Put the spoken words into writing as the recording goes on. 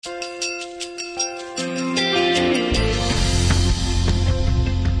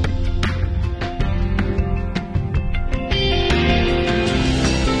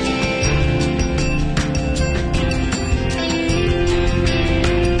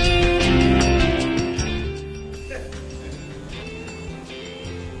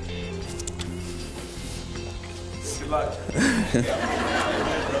Set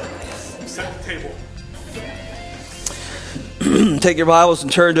the table. Take your Bibles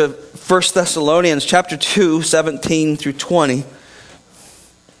and turn to 1 Thessalonians chapter 2, 17 through 20. If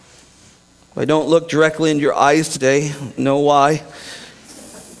I don't look directly into your eyes today, know why.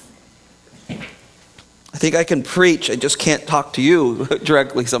 I think I can preach, I just can't talk to you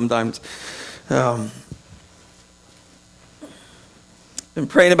directly sometimes. Been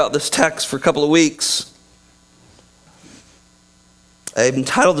praying about this text for a couple of weeks. I've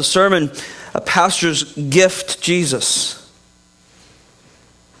entitled the sermon, A Pastor's Gift to Jesus.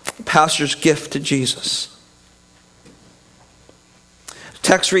 A Pastor's Gift to Jesus. The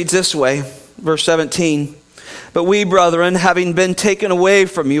text reads this way, verse 17. But we, brethren, having been taken away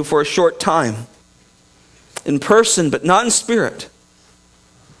from you for a short time, in person but not in spirit,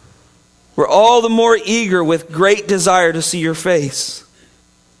 we're all the more eager with great desire to see your face.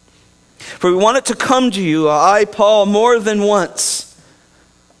 For we wanted to come to you, I, Paul, more than once,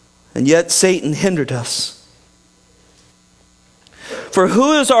 and yet Satan hindered us. For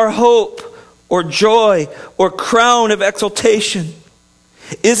who is our hope or joy or crown of exaltation?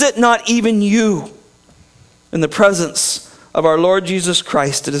 Is it not even you in the presence of our Lord Jesus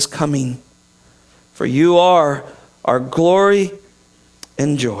Christ that is coming? For you are our glory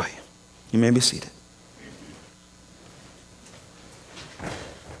and joy. You may be seated.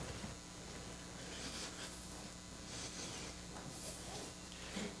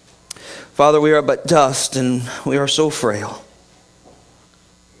 Father, we are but dust and we are so frail.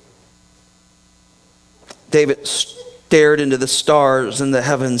 David stared into the stars in the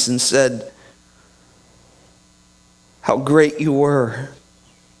heavens and said, how great you were.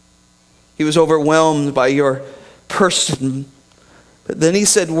 He was overwhelmed by your person. But then he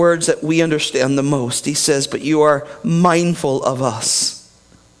said words that we understand the most. He says, but you are mindful of us.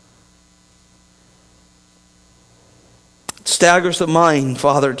 It staggers the mind,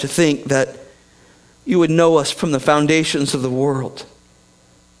 Father, to think that you would know us from the foundations of the world.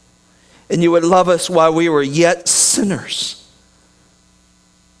 And you would love us while we were yet sinners.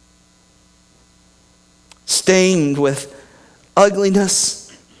 Stained with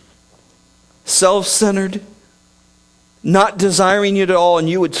ugliness, self-centered, not desiring you at all, and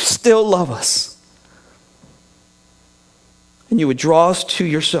you would still love us. And you would draw us to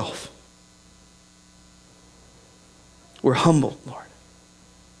yourself. We're humbled, Lord.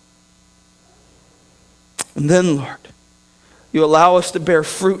 And then, Lord, you allow us to bear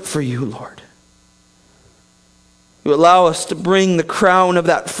fruit for you, Lord. You allow us to bring the crown of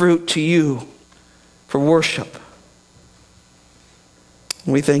that fruit to you for worship.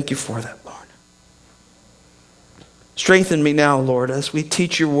 And we thank you for that, Lord. Strengthen me now, Lord, as we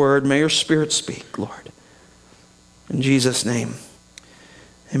teach your word. May your Spirit speak, Lord. In Jesus' name,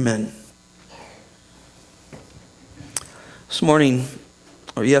 amen. This morning,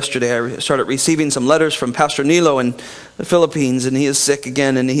 or yesterday, I started receiving some letters from Pastor Nilo in the Philippines, and he is sick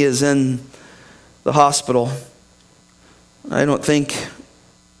again, and he is in the hospital. I don't think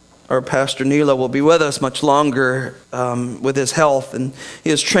our Pastor Nilo will be with us much longer with his health, and he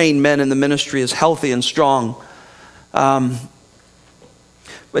has trained men in the ministry, is healthy and strong. But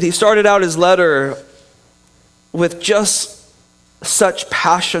he started out his letter with just such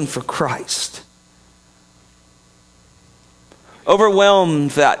passion for Christ. Overwhelmed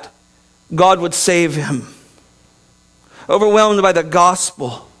that God would save him. Overwhelmed by the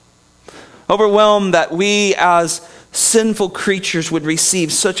gospel. Overwhelmed that we as sinful creatures would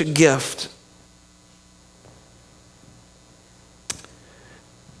receive such a gift.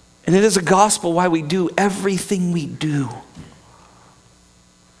 And it is a gospel why we do everything we do.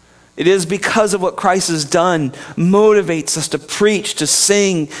 It is because of what Christ has done, motivates us to preach, to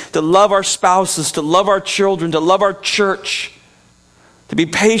sing, to love our spouses, to love our children, to love our church, to be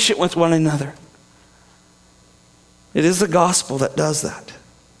patient with one another. It is the gospel that does that.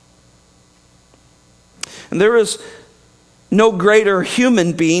 And there is no greater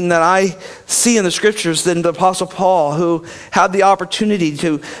human being that I see in the scriptures than the Apostle Paul, who had the opportunity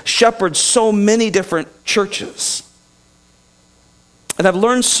to shepherd so many different churches. And I've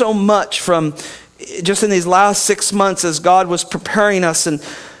learned so much from just in these last 6 months as God was preparing us and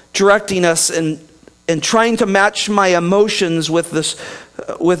directing us and trying to match my emotions with this,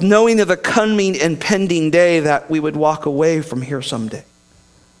 with knowing of the coming impending day that we would walk away from here someday.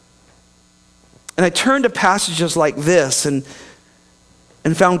 And I turned to passages like this and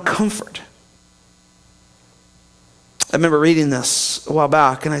found comfort. I remember reading this a while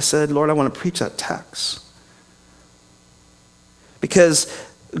back and I said, Lord, I want to preach that text. Because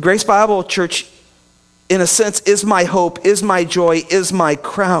Grace Bible Church, in a sense, is my hope, is my joy, is my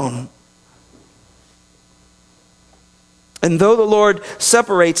crown. And though the Lord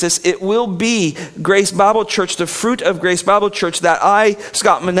separates us, it will be Grace Bible Church, the fruit of Grace Bible Church, that I,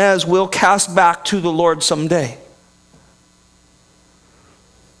 Scott Menez, will cast back to the Lord someday.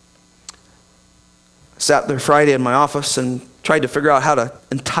 I sat there Friday in my office and tried to figure out how to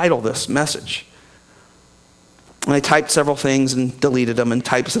entitle this message. And I typed several things and deleted them, and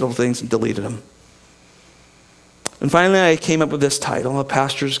typed several things and deleted them. And finally I came up with this title, A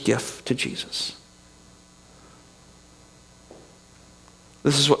Pastor's Gift to Jesus.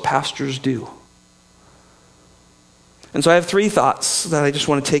 This is what pastors do. And so I have 3 thoughts that I just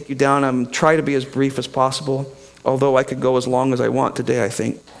want to take you down. I'm trying to be as brief as possible, although I could go as long as I want today, I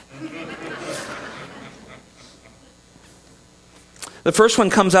think. The first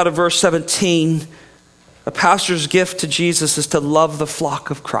one comes out of verse 17. A pastor's gift to Jesus is to love the flock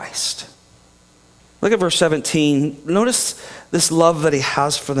of Christ. Look at verse 17. Notice this love that he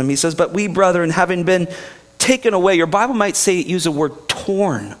has for them. He says, but we, brethren, having been taken away. Your Bible might say, use the word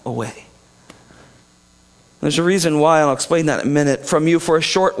torn away. There's a reason why, and I'll explain that in a minute. From you for a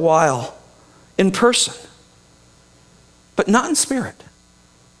short while, in person, but not in spirit.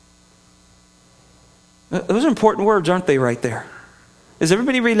 Those are important words, aren't they, right there? Does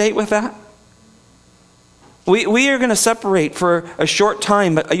everybody relate with that? We are going to separate for a short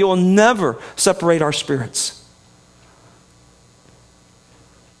time, but you will never separate our spirits.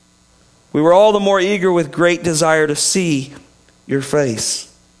 We were all the more eager with great desire to see your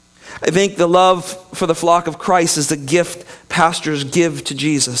face. I think the love for the flock of Christ is the gift pastors give to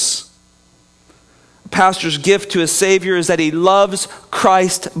Jesus. A pastor's gift to his Savior is that he loves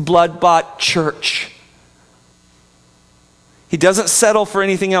Christ's blood-bought church. He doesn't settle for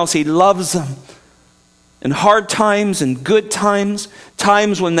anything else. He loves them. In hard times and good times,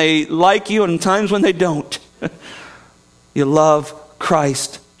 times when they like you and times when they don't. You love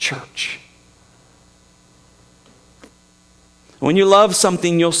Christ's church. When you love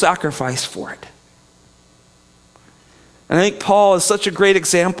something, you'll sacrifice for it. And I think Paul is such a great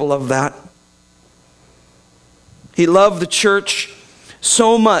example of that. He loved the church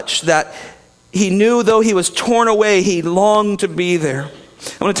so much that he knew though he was torn away, he longed to be there.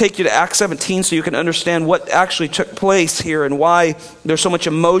 I want to take you to Acts 17 so you can understand what actually took place here and why there's so much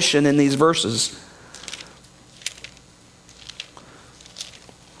emotion in these verses.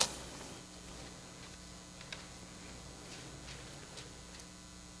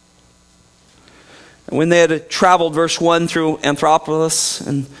 And when they had traveled, verse 1, through Amphipolis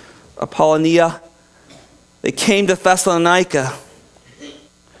and Apollonia, they came to Thessalonica.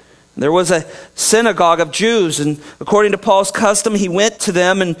 There was a synagogue of Jews, and according to Paul's custom, he went to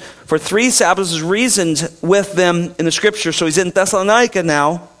them and for 3 Sabbaths reasoned with them in the Scripture. So he's in Thessalonica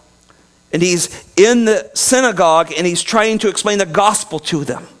now, and he's in the synagogue, and he's trying to explain the gospel to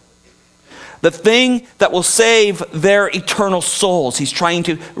them. The thing that will save their eternal souls. He's trying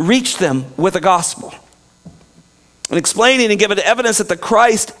to reach them with the gospel. And explaining and giving evidence that the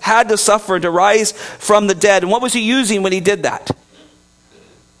Christ had to suffer to rise from the dead. And what was he using when he did that?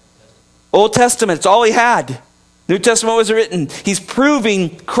 Old Testament, it's all he had. New Testament was written. He's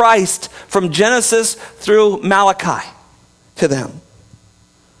proving Christ from Genesis through Malachi to them.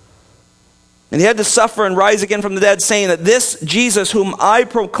 And he had to suffer and rise again from the dead, saying that this Jesus whom I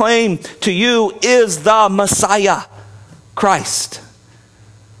proclaim to you is the Messiah, Christ.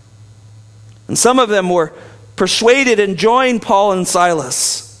 And some of them were persuaded and joined Paul and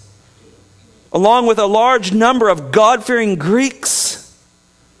Silas, along with a large number of God-fearing Greeks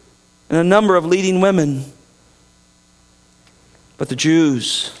and a number of leading women. But the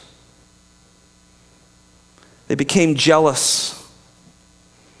Jews, they became jealous.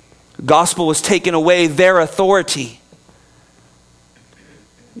 The gospel was taken away, their authority.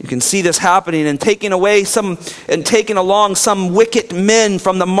 You can see this happening, and taking along some wicked men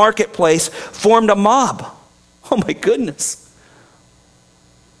from the marketplace formed a mob. Oh my goodness.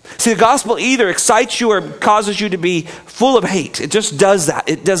 See, the gospel either excites you or causes you to be full of hate. It just does that.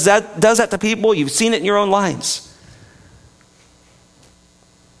 It does that to people. You've seen it in your own lives.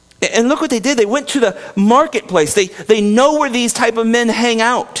 And look what they did. They went to the marketplace. They know where these type of men hang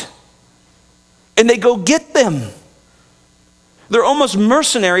out. And they go get them. They're almost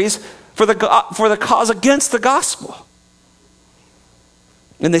mercenaries for the cause against the gospel.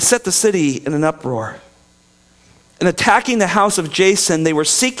 And they set the city in an uproar. And attacking the house of Jason, they were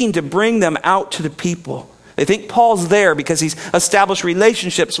seeking to bring them out to the people. They think Paul's there because he's established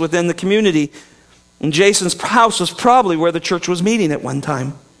relationships within the community. And Jason's house was probably where the church was meeting at one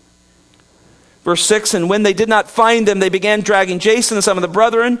time. Verse 6, and when they did not find them, they began dragging Jason and some of the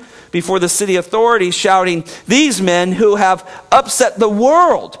brethren before the city authorities, shouting, these men who have upset the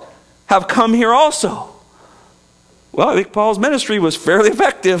world have come here also. Well, I think Paul's ministry was fairly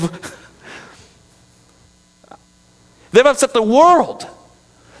effective. They've upset the world.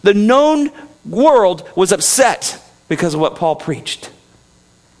 The known world was upset because of what Paul preached.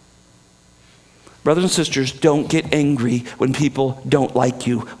 Brothers and sisters, don't get angry when people don't like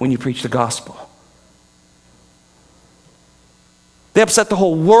you when you preach the gospel. They upset the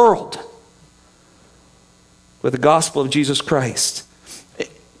whole world with the gospel of Jesus Christ.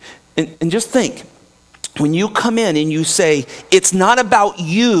 And just think, when you come in and you say, it's not about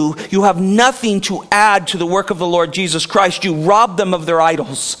you, you have nothing to add to the work of the Lord Jesus Christ, you rob them of their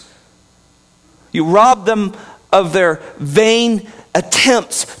idols. You rob them of their vain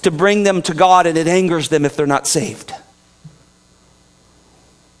attempts to bring them to God, and it angers them if they're not saved.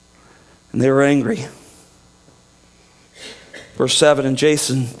 And they were angry. Verse 7, and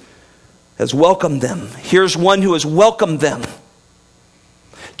Jason has welcomed them. Here's one who has welcomed them.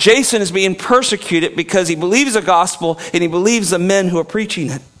 Jason is being persecuted because he believes the gospel and he believes the men who are preaching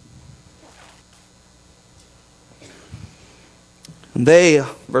it. And they,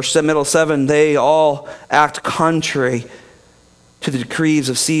 verse middle 7, they all act contrary to the decrees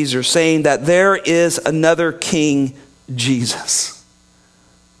of Caesar, saying that there is another king, Jesus.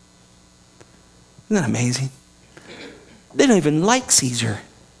 Isn't that amazing? They don't even like Caesar.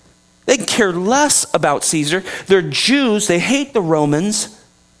 They care less about Caesar. They're Jews. They hate the Romans.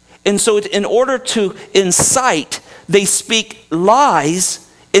 And so in order to incite, they speak lies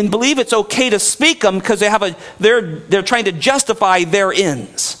and believe it's okay to speak them because they're trying to justify their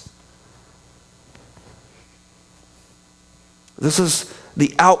ends. This is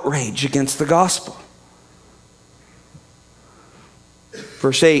the outrage against the gospel.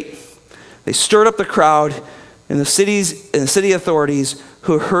 Verse 8, they stirred up the crowd and the city authorities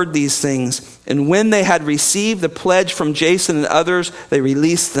who heard these things. And when they had received the pledge from Jason and others, they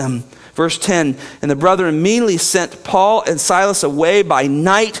released them. Verse 10, and the brethren immediately sent Paul and Silas away by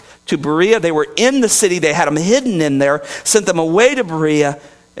night to Berea. They were in the city. They had them hidden in there, sent them away to Berea.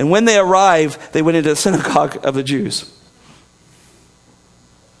 And when they arrived, they went into the synagogue of the Jews.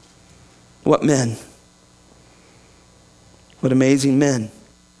 What men. What amazing men.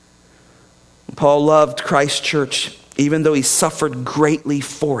 Paul loved Christ's church, even though he suffered greatly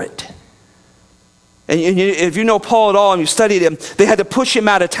for it. And if you know Paul at all and you studied him, they had to push him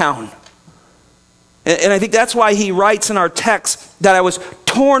out of town. And I think that's why he writes in our text that I was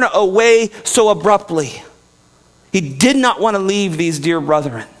torn away so abruptly. He did not want to leave these dear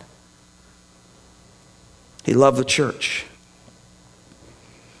brethren. He loved the church.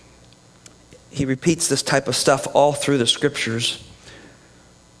 He repeats this type of stuff all through the scriptures.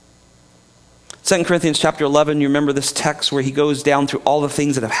 2 Corinthians chapter 11, you remember this text where he goes down through all the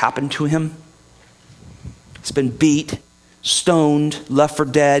things that have happened to him? He's been beat, stoned, left for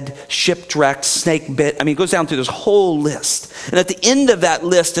dead, shipwrecked, snake bit. I mean, he goes down through this whole list. And at the end of that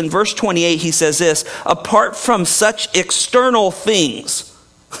list, in verse 28, he says this, apart from such external things,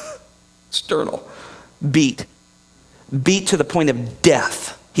 external, beat to the point of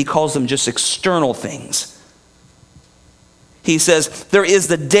death. He calls them just external things. He says, there is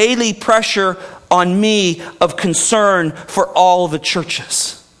the daily pressure on me of concern for all the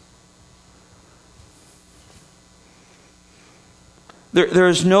churches. There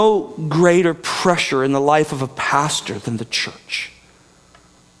is no greater pressure in the life of a pastor than the church.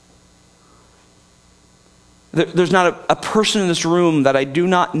 There's not a person in this room that I do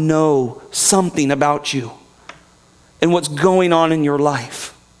not know something about you and what's going on in your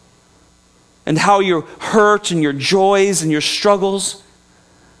life. And how your hurts and your joys and your struggles,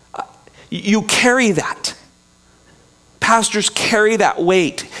 you carry that. Pastors carry that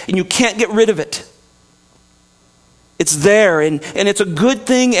weight, and you can't get rid of it. It's there, and it's a good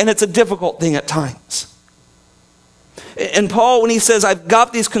thing, and it's a difficult thing at times. And Paul, when he says, I've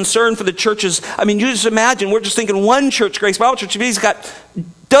got these concern for the churches, I mean, you just imagine, we're just thinking one church, Grace Bible Church, he's got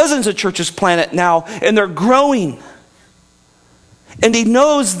dozens of churches planted now, and they're growing. And he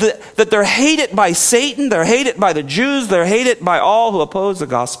knows that they're hated by Satan, they're hated by the Jews, they're hated by all who oppose the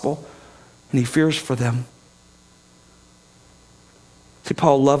gospel. And he fears for them. See,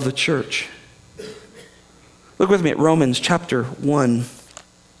 Paul loved the church. Look with me at Romans chapter 1.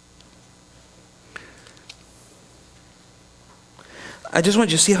 I just want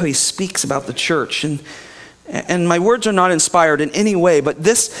you to see how he speaks about the church. And my words are not inspired in any way, but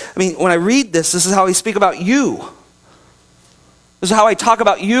this, I mean, when I read this is how he speaks about you. This is how I talk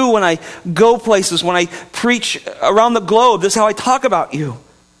about you when I go places, when I preach around the globe. This is how I talk about you.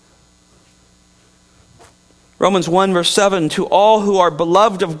 Romans 1 verse 7, to all who are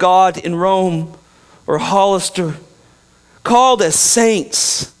beloved of God in Rome or Hollister, called as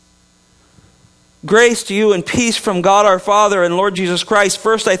saints, Grace to you and peace from God our Father and Lord Jesus Christ.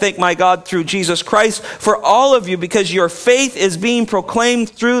 First, I thank my God through Jesus Christ for all of you, because your faith is being proclaimed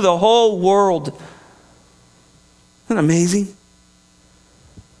through the whole world. Isn't that amazing?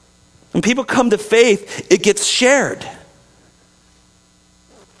 When people come to faith, it gets shared.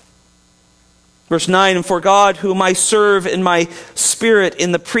 Verse 9, and for God, whom I serve in my spirit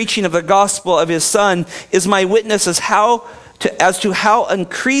in the preaching of the gospel of his Son, is my witness as to how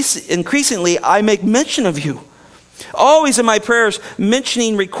increasingly I make mention of you. Always in my prayers,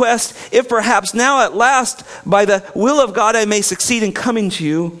 mentioning requests, if perhaps now at last, by the will of God, I may succeed in coming to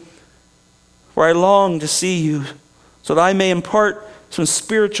you. For I long to see you, so that I may impart some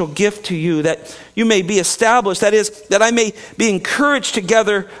spiritual gift to you, that you may be established, that is, that I may be encouraged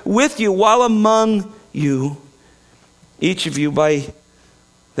together with you while among you, each of you by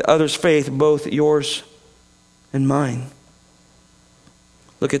the other's faith, both yours and mine.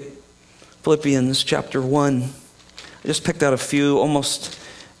 Look at Philippians chapter 1. I just picked out a few. Almost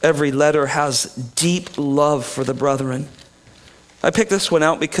every letter has deep love for the brethren. I picked this one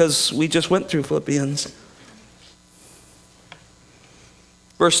out because we just went through Philippians.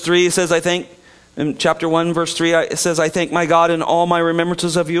 Verse 3 says, I think, in chapter 1, verse 3, it says, I thank my God in all my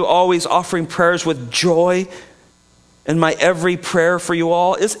remembrances of you, always offering prayers with joy in my every prayer for you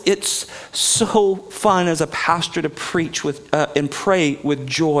all. It's so fun as a pastor to preach with and pray with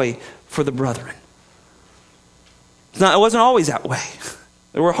joy for the brethren. It wasn't always that way.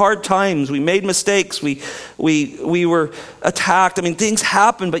 There were hard times. We made mistakes. We were attacked. I mean, things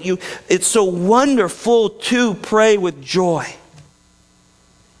happen, but it's so wonderful to pray with joy.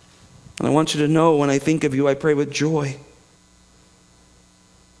 And I want you to know, when I think of you, I pray with joy.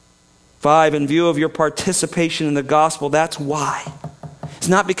 5, in view of your participation in the gospel, that's why. It's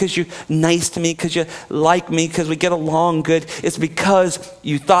not because you're nice to me, because you like me, because we get along good. It's because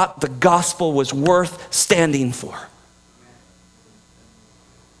you thought the gospel was worth standing for.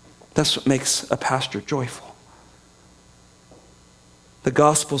 That's what makes a pastor joyful. The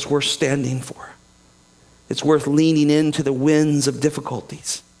gospel's worth standing for. It's worth leaning into the winds of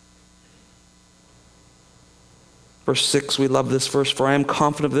difficulties. Verse 6, we love this verse. For I am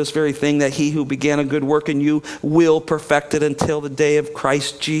confident of this very thing, that he who began a good work in you will perfect it until the day of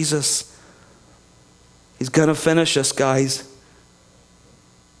Christ Jesus. He's going to finish us, guys.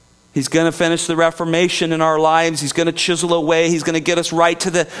 He's going to finish the Reformation in our lives. He's going to chisel away. He's going to get us right to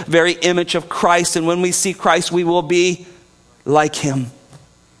the very image of Christ. And when we see Christ, we will be like him.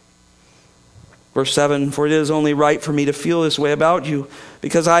 Verse 7, for it is only right for me to feel this way about you,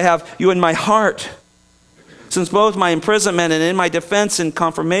 because I have you in my heart. Since both my imprisonment and in my defense and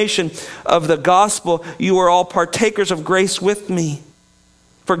confirmation of the gospel, you are all partakers of grace with me.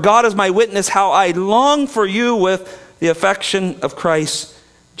 For God is my witness how I long for you with the affection of Christ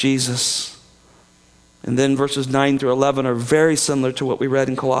Jesus. And then verses 9 through 11 are very similar to what we read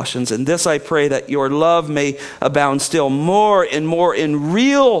in Colossians. And this I pray, that your love may abound still more and more in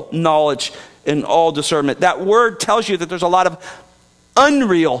real knowledge in all discernment. That word tells you that there's a lot of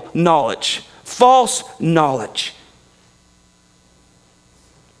unreal knowledge. False knowledge.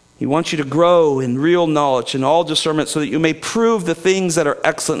 He wants you to grow in real knowledge and all discernment, so that you may prove the things that are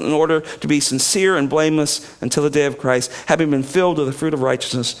excellent, in order to be sincere and blameless until the day of Christ, having been filled with the fruit of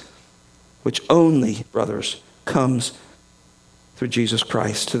righteousness, which only, brothers, comes through Jesus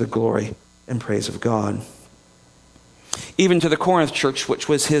Christ, to the glory and praise of God. Even to the Corinth church, which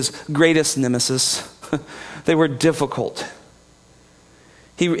was his greatest nemesis, they were difficult.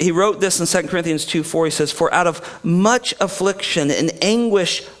 He wrote this in 2 Corinthians 2:4. He says, for out of much affliction and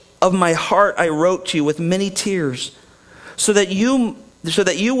anguish of my heart I wrote to you with many tears, so that you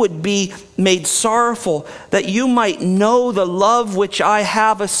would be made sorrowful, that you might know the love which I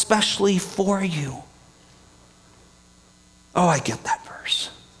have especially for you. Oh, I get that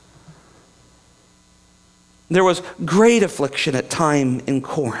verse. There was great affliction at time in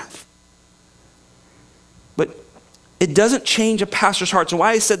Corinth. But it doesn't change a pastor's heart. So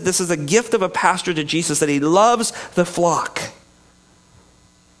why I said this is a gift of a pastor to Jesus, that he loves the flock.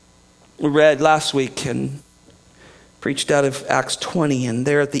 We read last week and preached out of Acts 20, and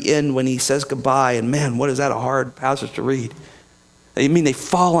there at the end when he says goodbye, and man, what is that a hard passage to read. I mean, they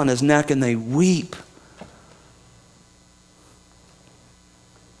fall on his neck and they weep.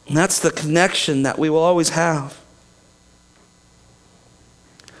 And that's the connection that we will always have.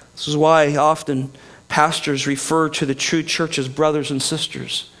 This is why often pastors refer to the true church as brothers and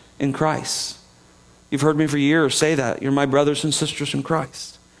sisters in Christ. You've heard me for years say that. You're my brothers and sisters in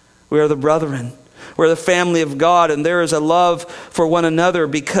Christ. We are the brethren. We're the family of God, and there is a love for one another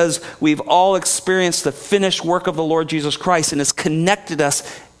because we've all experienced the finished work of the Lord Jesus Christ, and has connected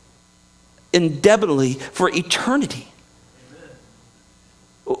us indelibly for eternity.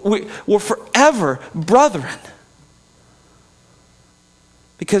 We're forever brethren.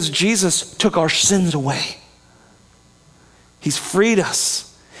 Because Jesus took our sins away. He's freed us.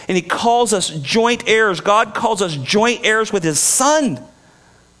 And He calls us joint heirs. God calls us joint heirs with His Son.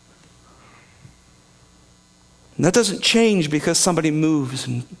 And that doesn't change because somebody moves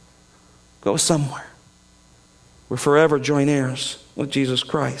and goes somewhere. We're forever joint heirs with Jesus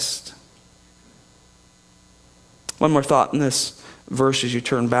Christ. One more thought in this verse as you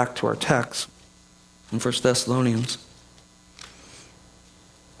turn back to our text in 1 Thessalonians.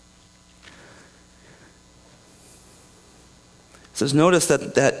 It says, notice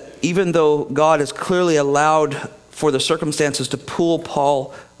that even though God has clearly allowed for the circumstances to pull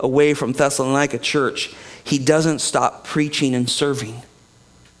Paul away from Thessalonica church, he doesn't stop preaching and serving.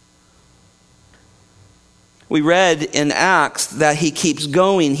 We read in Acts that he keeps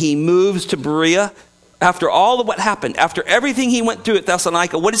going. He moves to Berea. After all of what happened, after everything he went through at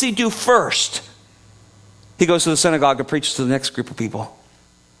Thessalonica, what does he do first? He goes to the synagogue and preaches to the next group of people.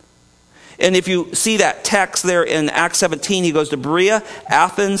 And if you see that text there in Acts 17, he goes to Berea,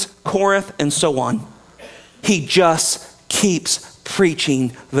 Athens, Corinth, and so on. He just keeps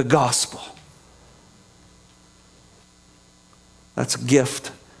preaching the gospel. That's a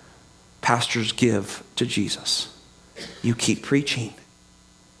gift pastors give to Jesus. You keep preaching.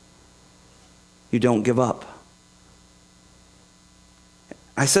 You don't give up.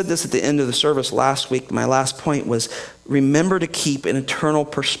 I said this at the end of the service last week. My last point was, remember to keep an eternal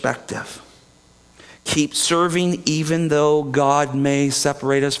perspective. Keep serving even though God may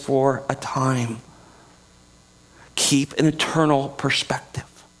separate us for a time. Keep an eternal perspective.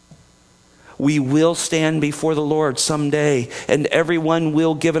 We will stand before the Lord someday, and everyone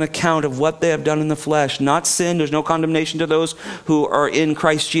will give an account of what they have done in the flesh. Not sin, there's no condemnation to those who are in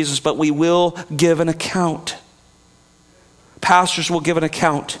Christ Jesus, but we will give an account. Pastors will give an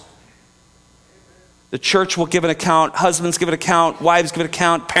account. The church will give an account. Husbands give an account. Wives give an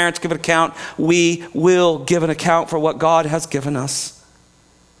account. Parents give an account. We will give an account for what God has given us.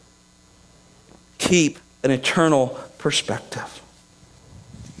 Keep an eternal perspective.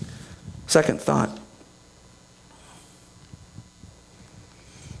 Second thought.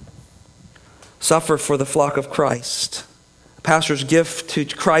 Suffer for the flock of Christ. A pastor's gift to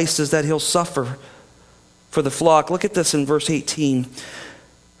Christ is that he'll suffer for the flock. Look at this in verse 18.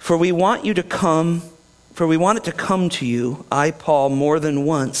 For we want it to come to you, I, Paul, more than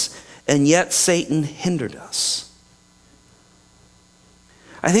once, and yet Satan hindered us.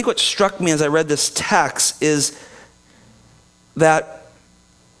 I think what struck me as I read this text is that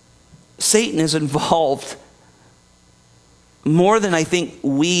Satan is involved more than I think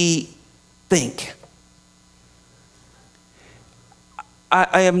we think.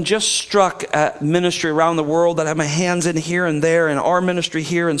 I am just struck at ministry around the world that I have my hands in here and there, and our ministry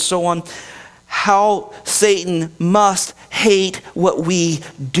here and so on, how Satan must hate what we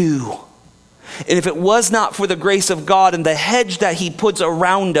do. And if it was not for the grace of God and the hedge that He puts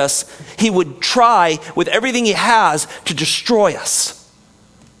around us, he would try with everything he has to destroy us.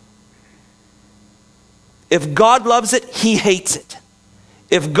 If God loves it, He hates it.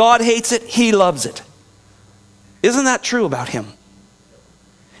 If God hates it, He loves it. Isn't that true about Him?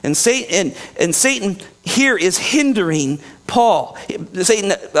 And Satan here is hindering Paul.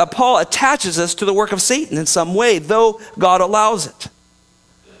 Paul attaches us to the work of Satan in some way, though God allows it.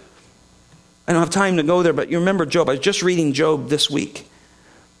 I don't have time to go there, but you remember Job. I was just reading Job this week.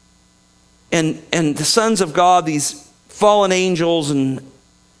 And the sons of God, these fallen angels and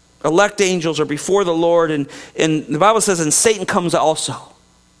elect angels, are before the Lord, and the Bible says, and Satan comes also.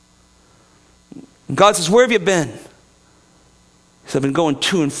 And God says, where have you been? He said, I've been going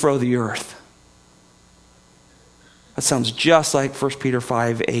to and fro the earth. That sounds just like 1 Peter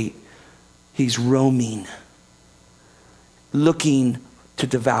 5:8. He's roaming, looking to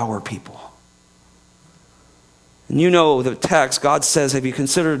devour people. And you know the text, God says, have you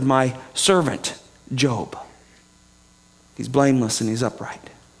considered my servant Job? He's blameless and he's upright.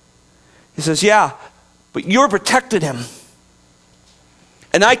 He says, yeah, but you're protected him.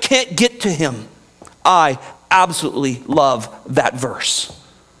 And I can't get to him. I absolutely love that verse.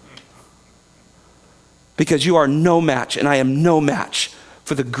 Because you are no match, and I am no match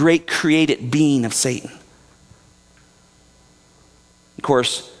for the great created being of Satan. Of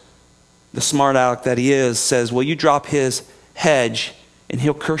course, the smart aleck that he is says, well, you drop his hedge and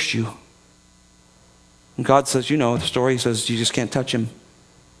he'll curse you. And God says, you know the story. He says, you just can't touch him.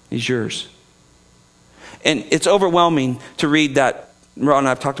 He's yours. And it's overwhelming to read that. Ron and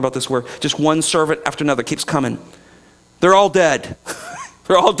I have talked about this, where just one servant after another keeps coming. They're all dead.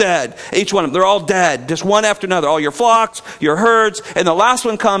 They're all dead. Each one of them, they're all dead. Just one after another. All your flocks, your herds. And the last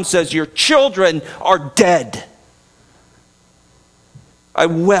one comes, says, your children are dead. I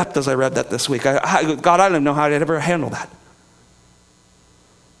wept as I read that this week. God, I don't even know how I'd ever handle that.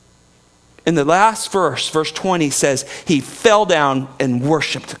 In the last verse, verse 20 says, he fell down and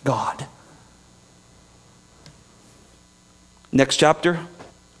worshiped God. Next chapter,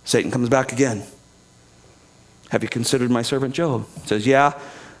 Satan comes back again. Have you considered my servant Job? He says, yeah,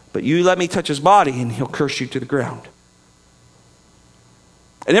 but you let me touch his body and he'll curse you to the ground.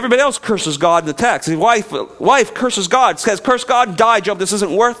 And everybody else curses God in the text. His wife curses God, says, curse God and die, Job, this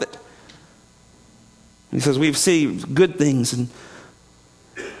isn't worth it. He says, we've seen good things, and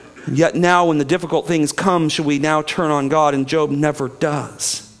yet now when the difficult things come, should we now turn on God? And Job never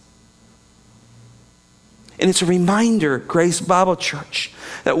does. And it's a reminder, Grace Bible Church,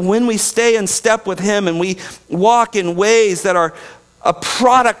 that when we stay in step with him and we walk in ways that are a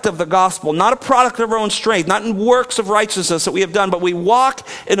product of the gospel, not a product of our own strength, not in works of righteousness that we have done, but we walk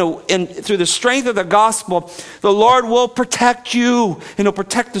through the strength of the gospel, the Lord will protect you and he'll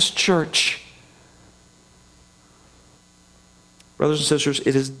protect this church. Brothers and sisters,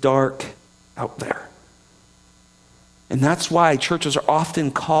 it is dark out there. And that's why churches are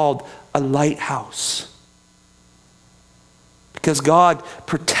often called a lighthouse. Because God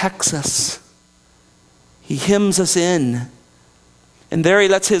protects us. He hems us in. And there he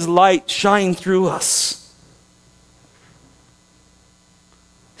lets his light shine through us.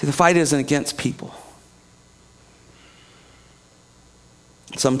 See, the fight isn't against people.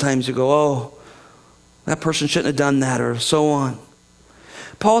 Sometimes you go, oh, that person shouldn't have done that, or so on.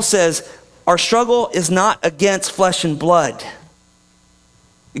 Paul says, our struggle is not against flesh and blood.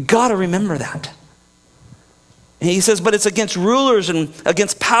 You've got to remember that. And he says, but it's against rulers and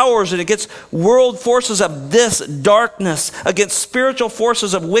against powers and against world forces of this darkness, against spiritual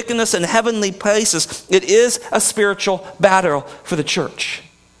forces of wickedness in heavenly places. It is a spiritual battle for the church.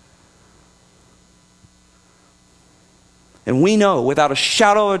 And we know without a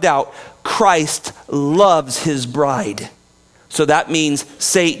shadow of a doubt, Christ loves his bride. So that means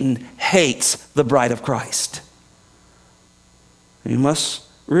Satan hates the bride of Christ. And you must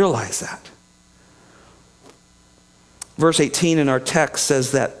realize that. Verse 18 in our text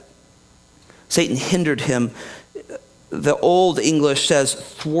says that Satan hindered him. The Old English says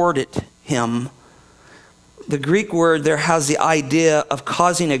thwarted him. The Greek word there has the idea of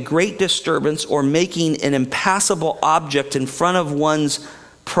causing a great disturbance or making an impassable object in front of one's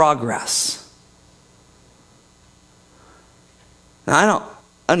progress. Now, I don't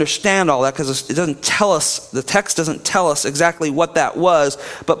understand all that because it doesn't tell us, the text doesn't tell us exactly what that was,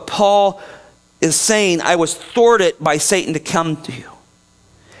 but Paul is saying, I was thwarted by Satan to come to you.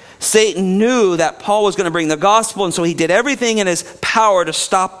 Satan knew that Paul was going to bring the gospel, and so he did everything in his power to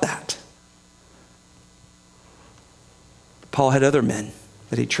stop that. Paul had other men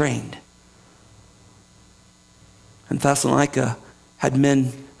that he trained. And Thessalonica had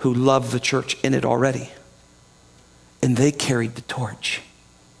men who loved the church in it already. And they carried the torch.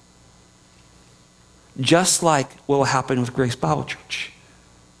 Just like what will happen with Grace Bible Church.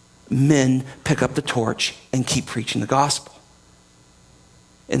 Men pick up the torch and keep preaching the gospel.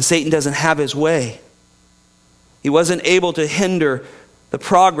 And Satan doesn't have his way. He wasn't able to hinder the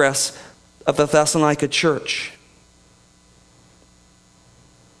progress of the Thessalonica church.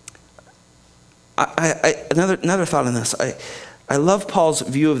 Another thought on this. I love Paul's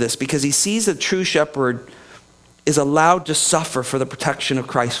view of this because he sees the true shepherd is allowed to suffer for the protection of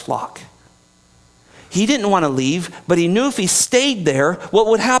Christ's flock. He didn't want to leave, but he knew if he stayed there, what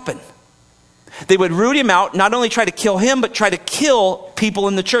would happen? They would root him out, not only try to kill him, but try to kill people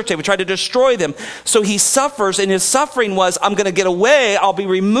in the church. They would try to destroy them. So he suffers, and his suffering was, I'm going to get away, I'll be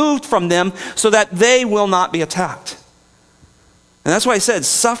removed from them so that they will not be attacked. And that's why I said,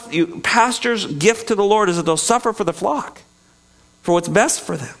 pastors' gift to the Lord is that they'll suffer for the flock, for what's best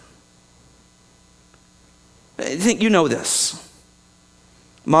for them. I think you know this.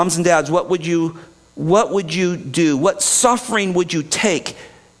 Moms and dads, what would you do? What suffering would you take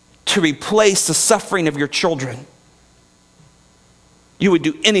to replace the suffering of your children? You would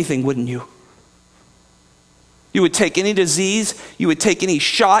do anything, wouldn't you? You would take any disease, you would take any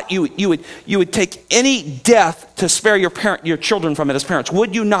shot, you would take any death to spare your children from it as parents,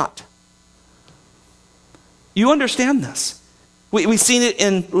 would you not? You understand this. We've seen it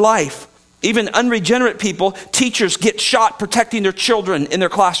in life. Even unregenerate people, teachers get shot protecting their children in their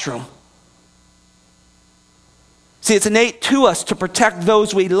classroom. See, it's innate to us to protect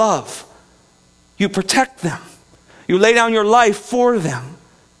those we love. You protect them. You lay down your life for them.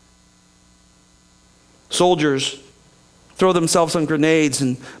 Soldiers throw themselves on grenades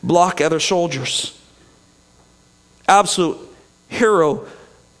and block other soldiers. Absolute hero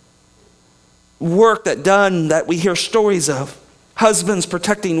work that we hear stories of. Husbands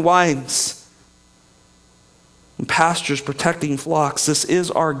protecting wives. And pastors protecting flocks. This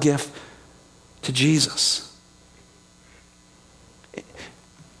is our gift to Jesus. It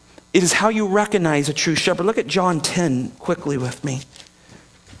is how you recognize a true shepherd. Look at John 10 quickly with me.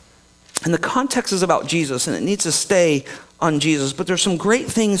 And the context is about Jesus, and it needs to stay on Jesus. But there's some great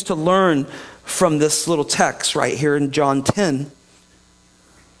things to learn from this little text right here in John 10.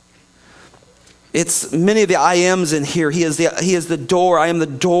 It's many of the I ams in here. He is the door. I am the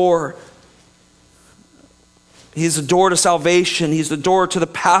door. He's the door to salvation. He's the door to the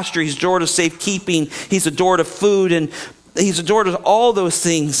pasture. He's the door to safekeeping. He's the door to food. And he's the door to all those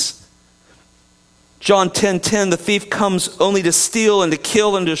things. John 10:10, the thief comes only to steal and to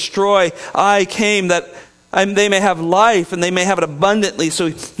kill and destroy. I came that they may have life and they may have it abundantly. So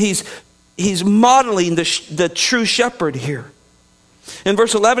he's modeling the true shepherd here. In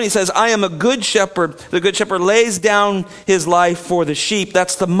verse 11 he says, I am a good shepherd. The good shepherd lays down his life for the sheep.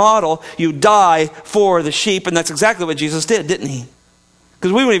 That's the model. You die for the sheep. And that's exactly what Jesus did, didn't he?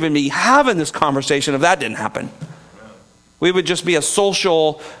 Because we wouldn't even be having this conversation if that didn't happen. We would just be a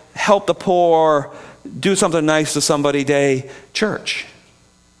social, help the poor, do something nice to somebody day church.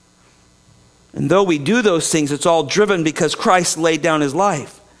 And though we do those things, it's all driven because Christ laid down his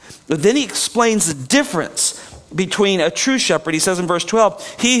life. But then he explains the difference between a true shepherd. He says in verse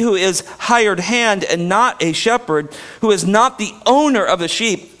 12, he who is hired hand and not a shepherd, who is not the owner of the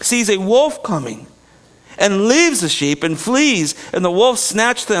sheep, sees a wolf coming and leaves the sheep and flees, and the wolf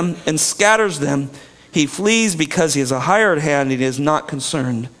snatches them and scatters them. He flees because he is a hired hand and he is not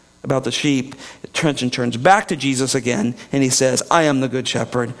concerned about the sheep. It turns back to Jesus again, and he says, I am the good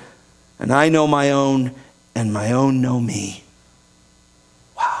shepherd, and I know my own, and my own know me.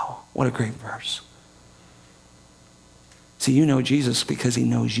 Wow, what a great verse. See, you know Jesus because he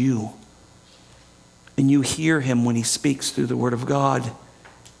knows you. And you hear him when he speaks through the word of God,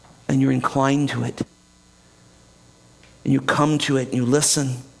 and you're inclined to it. And you come to it and you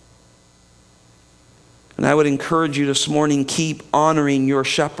listen. And I would encourage you this morning, keep honoring your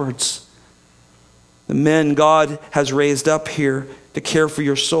shepherds. The men God has raised up here to care for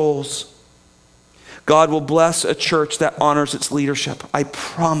your souls. God will bless a church that honors its leadership. I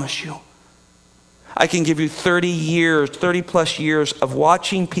promise you. I can give you 30 plus years of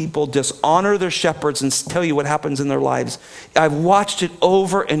watching people dishonor their shepherds and tell you what happens in their lives. I've watched it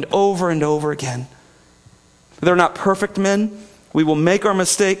over and over and over again. They're not perfect men. We will make our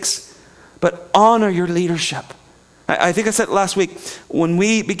mistakes, but honor your leadership. I think I said last week, when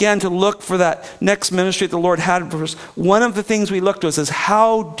we began to look for that next ministry that the Lord had for us, one of the things we looked at is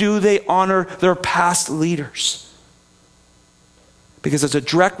how do they honor their past leaders? Because it's a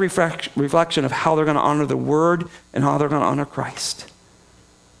direct reflection of how they're going to honor the word and how they're going to honor Christ.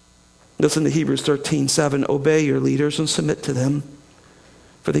 Listen to Hebrews 13:7. Obey your leaders and submit to them,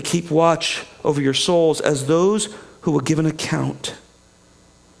 for they keep watch over your souls as those who will give an account.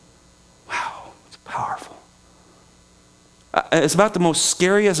 Wow, it's powerful. It's about the most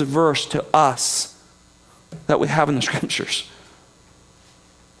scariest verse to us that we have in the scriptures.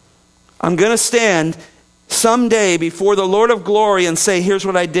 I'm going to stand someday before the Lord of glory and say, here's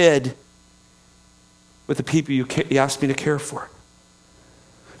what I did with the people you asked me to care for.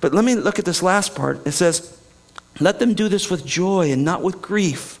 But let me look at this last part. It says, let them do this with joy and not with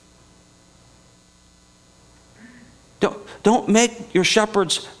grief. Don't make your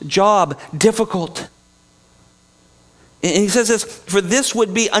shepherd's job difficult. And he says this, for this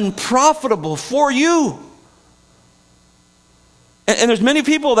would be unprofitable for you. And there's many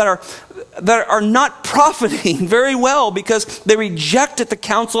people that are not profiting very well because they rejected the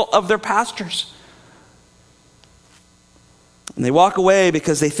counsel of their pastors. And they walk away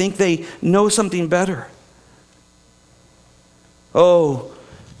because they think they know something better. Oh,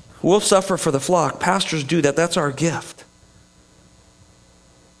 we'll suffer for the flock. Pastors do that. That's our gift.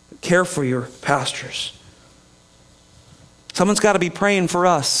 Care for your pastors. Someone's got to be praying for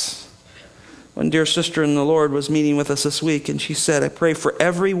us. One dear sister in the Lord was meeting with us this week, and she said, I pray for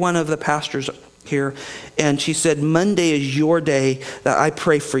every one of the pastors here. And she said, Monday is your day that I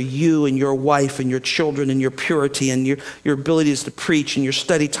pray for you and your wife and your children and your purity and your abilities to preach and your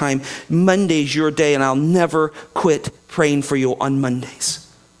study time. Monday is your day, and I'll never quit praying for you on Mondays.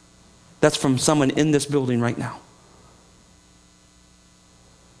 That's from someone in this building right now.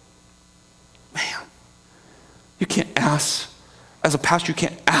 Man, you can't ask. As a pastor, you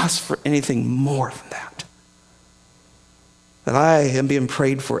can't ask for anything more than that. That I am being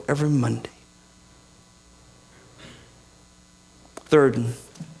prayed for every Monday. Third and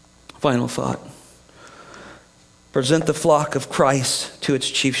final thought. Present the flock of Christ to its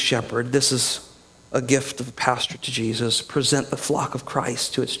chief shepherd. This is a gift of a pastor to Jesus. Present the flock of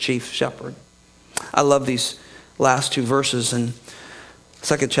Christ to its chief shepherd. I love these last two verses in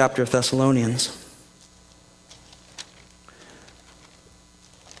 2nd chapter of Thessalonians.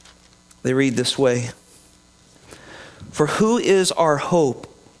 They read this way. For who is our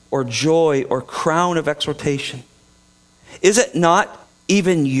hope or joy or crown of exaltation? Is it not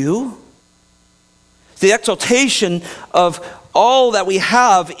even you? The exaltation of all that we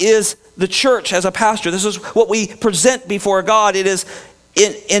have is the church as a pastor. This is what we present before God. And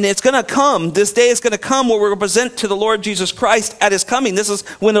it's going to come. This day is going to come where we're going to present to the Lord Jesus Christ at his coming. This is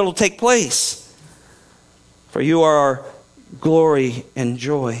when it will take place. For you are our glory and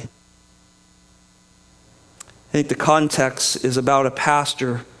joy. I think the context is about a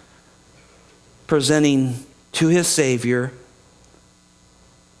pastor presenting to his Savior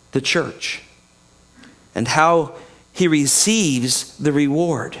the church and how he receives the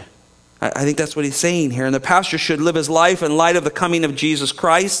reward. I think that's what he's saying here. And the pastor should live his life in light of the coming of Jesus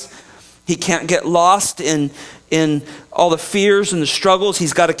Christ. He can't get lost in all the fears and the struggles.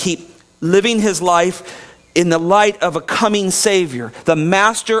 He's got to keep living his life in the light of a coming Savior. The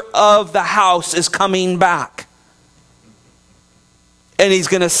master of the house is coming back. And he's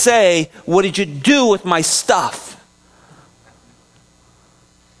going to say, what did you do with my stuff?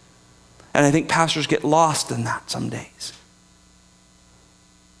 And I think pastors get lost in that some days.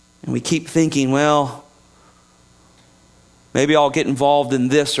 And we keep thinking, well, maybe I'll get involved in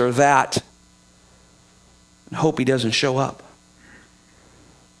this or that and hope he doesn't show up.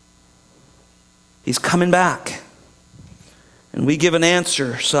 He's coming back. And we give an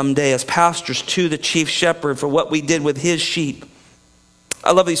answer someday as pastors to the chief shepherd for what we did with his sheep.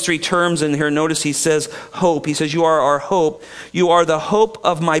 I love these three terms in here. Notice he says hope. He says, you are our hope. You are the hope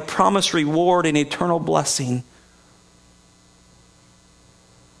of my promised reward and eternal blessing.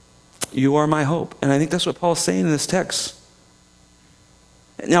 You are my hope. And I think that's what Paul's saying in this text.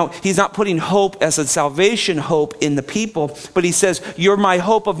 Now, he's not putting hope as a salvation hope in the people, but he says, you're my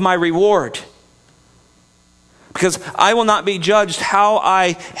hope of my reward. Because I will not be judged how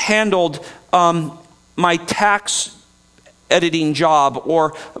I handled my tax editing job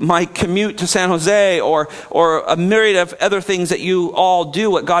or my commute to San Jose or a myriad of other things that you all do,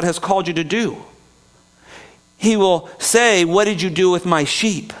 what God has called you to do. He will say, what did you do with my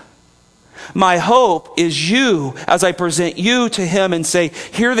sheep? My hope is you as I present you to him and say,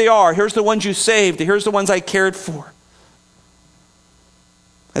 here they are. Here's the ones you saved. Here's the ones I cared for.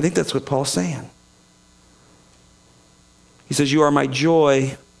 I think that's what Paul's saying. He says, you are my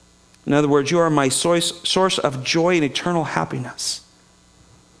joy. In other words, you are my source of joy and eternal happiness.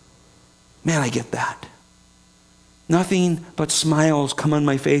 Man, I get that. Nothing but smiles come on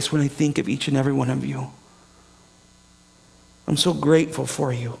my face when I think of each and every one of you. I'm so grateful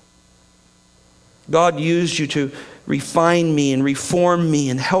for you. God used you to refine me and reform me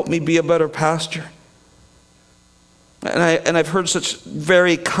and help me be a better pastor. And I've heard such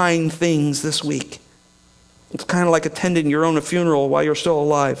very kind things this week. It's kind of like attending your own funeral while you're still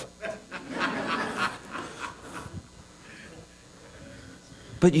alive.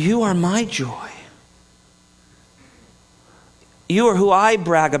 But you are my joy. You are who I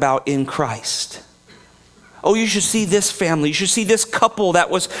brag about in Christ. Oh, you should see this family. You should see this couple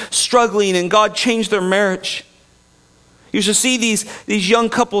that was struggling and God changed their marriage. You should see these young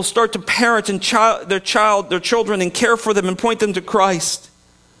couples start to parent and their children and care for them and point them to Christ.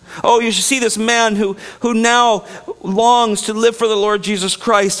 Oh, you should see this man who now longs to live for the Lord Jesus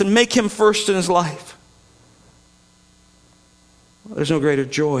Christ and make him first in his life. There's no greater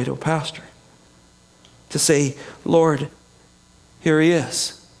joy to a pastor to say, Lord, here he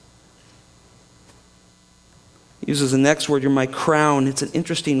is. He uses the next word, you're my crown. It's an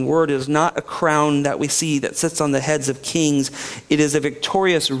interesting word. It is not a crown that we see that sits on the heads of kings. It is a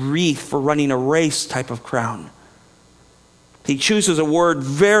victorious wreath for running a race type of crown. He chooses a word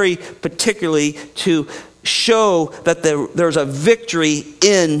very particularly to show that there's a victory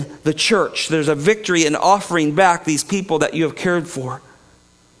in the church. There's a victory in offering back these people that you have cared for.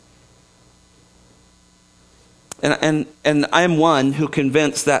 And I'm one who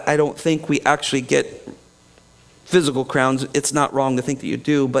convinced that I don't think we actually get physical crowns. It's not wrong to think that you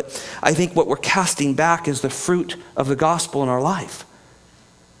do, but I think what we're casting back is the fruit of the gospel in our life.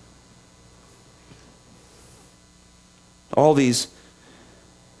 All these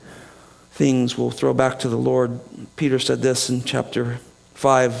things we'll throw back to the Lord. Peter said this in chapter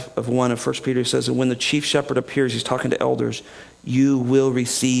 5 of 1 of 1 Peter. He says, and when the chief shepherd appears, he's talking to elders, you will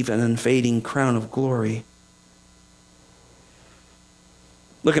receive an unfading crown of glory.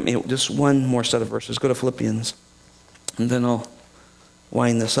 Look at me, just one more set of verses. Go to Philippians, and then I'll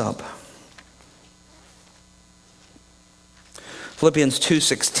wind this up. Philippians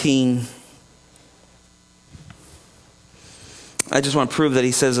 2:16. I just want to prove that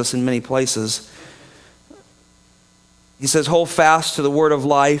he says this in many places. He says, hold fast to the word of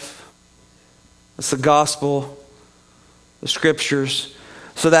life. That's the gospel, the scriptures,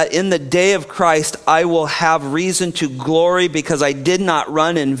 so that in the day of Christ I will have reason to glory because I did not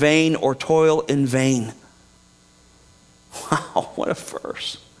run in vain or toil in vain. Wow, what a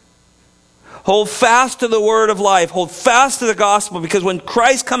verse. Hold fast to the word of life. Hold fast to the gospel, because when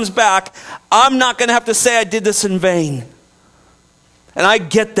Christ comes back, I'm not going to have to say I did this in vain. And I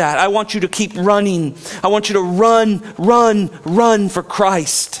get that. I want you to keep running. I want you to run for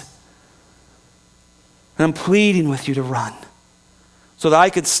Christ. And I'm pleading with you to run, so that I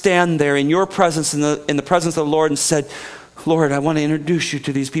could stand there in your presence, in the presence of the Lord, and said, Lord, I want to introduce you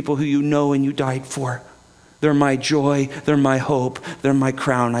to these people who you know and you died for. They're my joy. They're my hope. They're my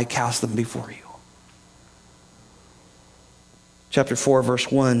crown. I cast them before you. Chapter 4, verse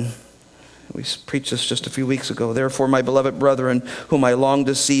 1. We preached this just a few weeks ago. Therefore, my beloved brethren, whom I long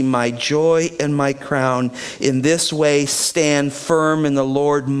to see, my joy and my crown, in this way stand firm in the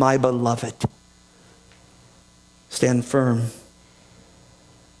Lord, my beloved. Stand firm.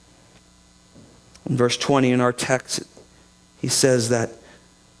 In verse 20 in our text, he says that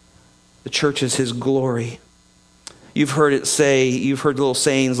the church is his glory. You've heard little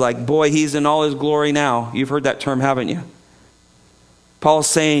sayings like, boy, he's in all his glory now. You've heard that term, haven't you? Paul's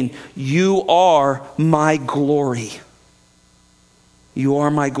saying, you are my glory. You are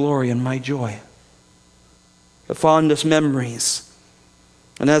my glory and my joy. The fondest memories.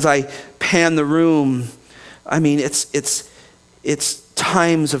 And as I pan the room, I mean, it's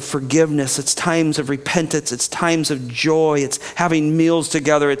times of forgiveness. It's times of repentance. It's times of joy. It's having meals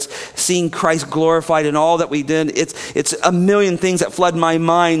together. It's seeing Christ glorified in all that we did. It's a million things that flood my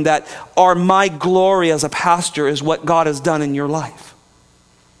mind that are my glory as a pastor, is what God has done in your life.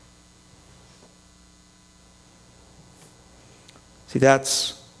 See,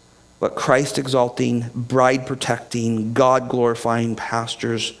 that's what Christ-exalting, bride-protecting, God-glorifying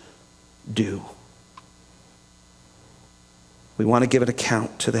pastors do. We want to give an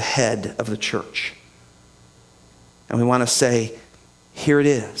account to the head of the church. And we want to say, here it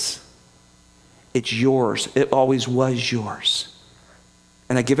is. It's yours. It always was yours.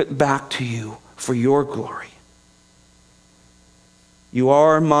 And I give it back to you for your glory. You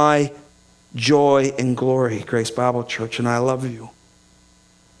are my joy and glory, Grace Bible Church, and I love you.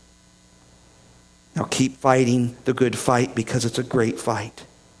 Now keep fighting the good fight, because it's a great fight.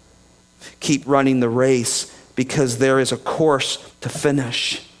 Keep running the race, because there is a course to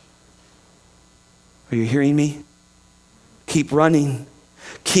finish. Are you hearing me? Keep running.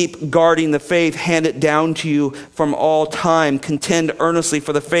 Keep guarding the faith handed down to you from all time. Contend earnestly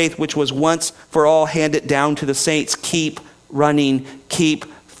for the faith which was once for all handed down to the saints. Keep running. Keep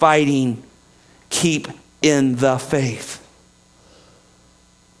fighting. Keep in the faith.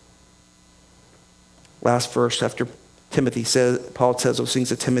 Last verse, after Paul says those things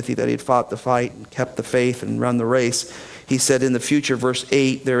to Timothy, that he had fought the fight and kept the faith and run the race. He said in the future, verse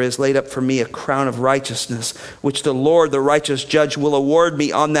 8, there is laid up for me a crown of righteousness, which the Lord, the righteous judge, will award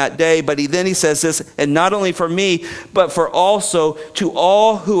me on that day. But then he says this, and not only for me, but for also to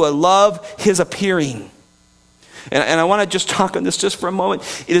all who love his appearing. And I want to just talk on this just for a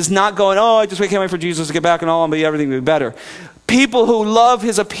moment. It is not going, I just can't wait for Jesus to get back and everything will be better. People who love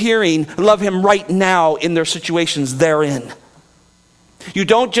his appearing love him right now in their situations they're in. You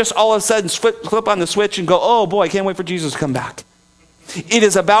don't just all of a sudden flip on the switch and go, oh boy, I can't wait for Jesus to come back. It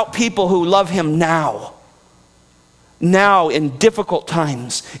is about people who love him now. Now, in difficult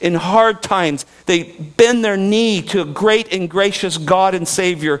times, in hard times, they bend their knee to a great and gracious God and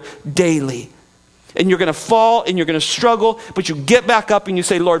Savior daily. And you're going to fall and you're going to struggle, but you get back up and you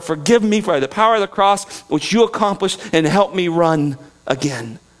say, Lord, forgive me for the power of the cross, which you accomplished, and help me run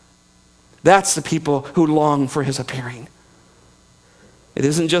again. That's the people who long for his appearing. It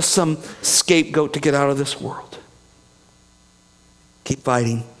isn't just some scapegoat to get out of this world. Keep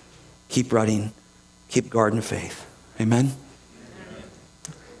fighting, keep running, keep guarding the faith. Amen?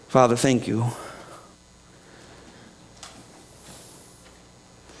 Father, thank you.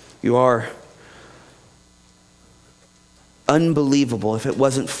 You are unbelievable if it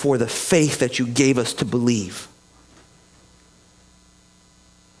wasn't for the faith that you gave us to believe.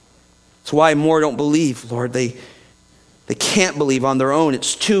 That's why more don't believe, Lord. They can't believe on their own.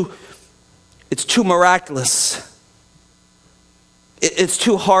 It's too miraculous. It's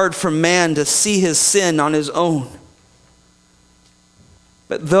too hard for man to see his sin on his own.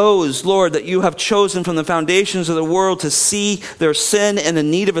 But those, Lord, that you have chosen from the foundations of the world to see their sin and the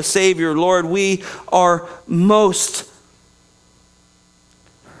need of a Savior, Lord, we are most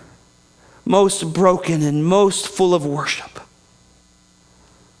broken and most full of worship.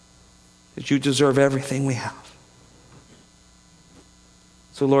 That you deserve everything we have.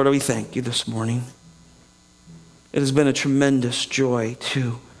 So, Lord, we thank you this morning. It has been a tremendous joy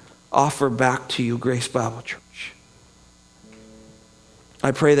to offer back to you Grace Bible Church. I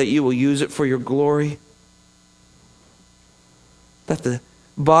pray that you will use it for your glory, that the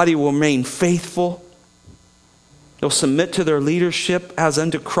body will remain faithful, they'll submit to their leadership as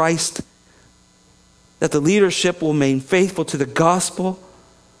unto Christ, that the leadership will remain faithful to the gospel,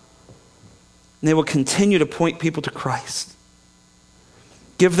 and they will continue to point people to Christ.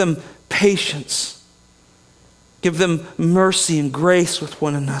 Give them patience. Give them mercy and grace with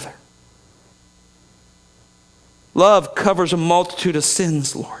one another. Love covers a multitude of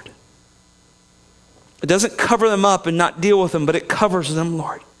sins, Lord. It doesn't cover them up and not deal with them, but it covers them,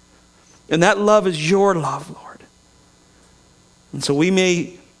 Lord. And that love is your love, Lord. And so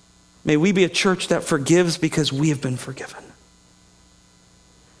may we be a church that forgives because we have been forgiven.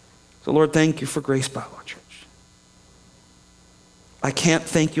 So, Lord, thank you for Grace Bible Church. I can't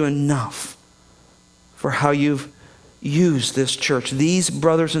thank you enough for how you've used this church, these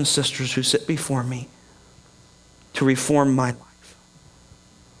brothers and sisters who sit before me, to reform my life.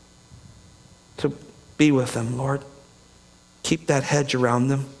 To be with them, Lord. Keep that hedge around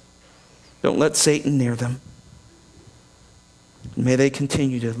them. Don't let Satan near them. And may they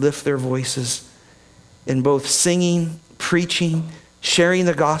continue to lift their voices in both singing, preaching, sharing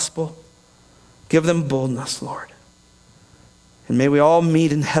the gospel. Give them boldness, Lord. And may we all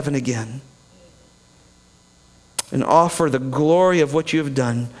meet in heaven again and offer the glory of what you have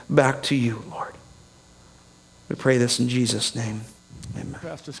done back to you, Lord. We pray this in Jesus' name. Amen.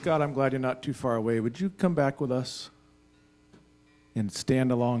 Pastor Scott, I'm glad you're not too far away. Would you come back with us and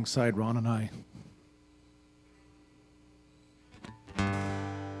stand alongside Ron and I?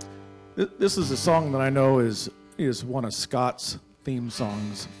 This is a song that I know is one of Scott's theme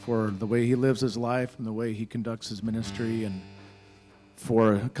songs for the way he lives his life and the way he conducts his ministry. And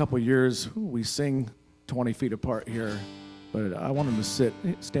for a couple of years, we sing 20 feet apart here. But I want him to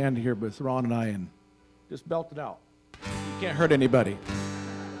stand here with Ron and I and just belt it out. You can't hurt anybody.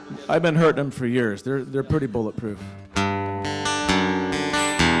 I've been hurting them for years. They're pretty bulletproof.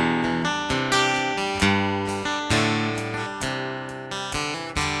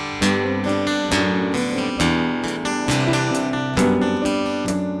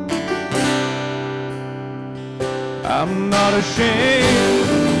 I'm not ashamed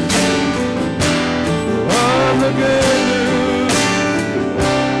of the good news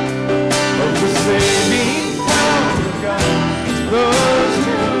of the saving power of God to those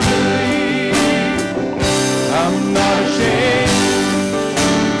who believe. I'm not ashamed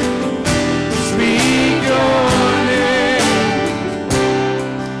to speak your name,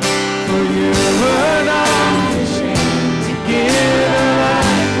 for you are not ashamed to give a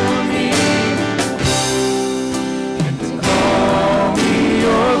life for me.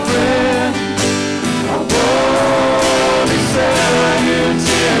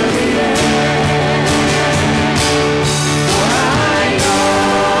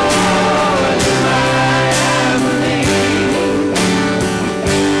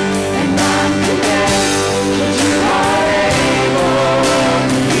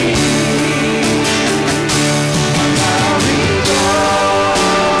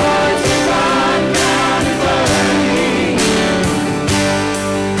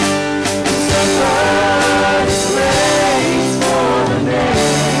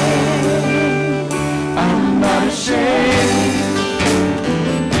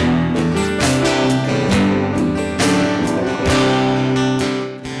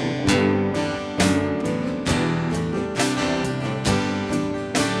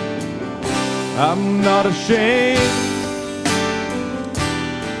 I'm not ashamed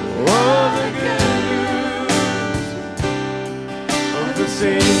of the good news of the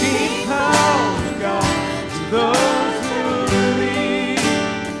saving power of God to those who believe.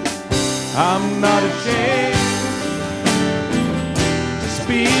 I'm not ashamed to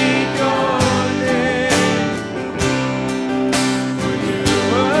speak